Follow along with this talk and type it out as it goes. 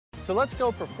So let's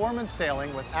go performance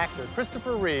sailing with actor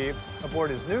Christopher Reeve aboard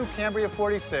his new Cambria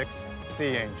 46 Sea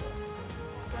Angel.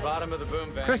 The bottom of the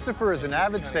boom bank. Christopher is an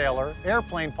avid sailor,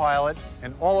 airplane pilot,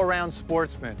 and all-around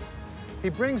sportsman. He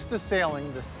brings to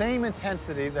sailing the same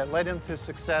intensity that led him to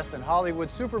success in Hollywood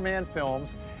Superman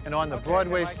films and on the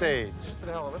Broadway stage. Just for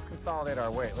the hell of it, let's consolidate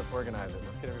our weight. Let's organize it.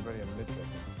 Let's get everybody a midship.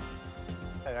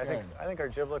 Hey, I think our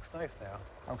jib looks nice now.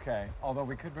 Okay, although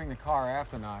we could bring the car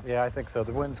aft a notch. Yeah, I think so.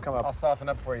 The winds come up. I'll soften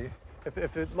up for you. If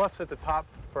it luffs at the top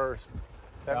first,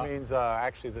 that means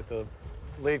actually that the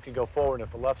lead can go forward.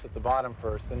 If it luffs at the bottom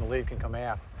first, then the lead can come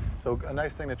aft. So a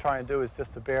nice thing to try and do is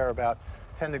just to bear about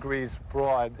 10 degrees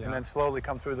broad and then slowly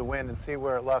come through the wind and see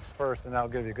where it luffs first, and that'll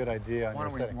give you a good idea on your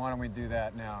setting. Why don't we do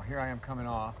that now? Here I am coming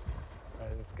off. All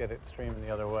right, let's get it streaming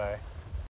the other way.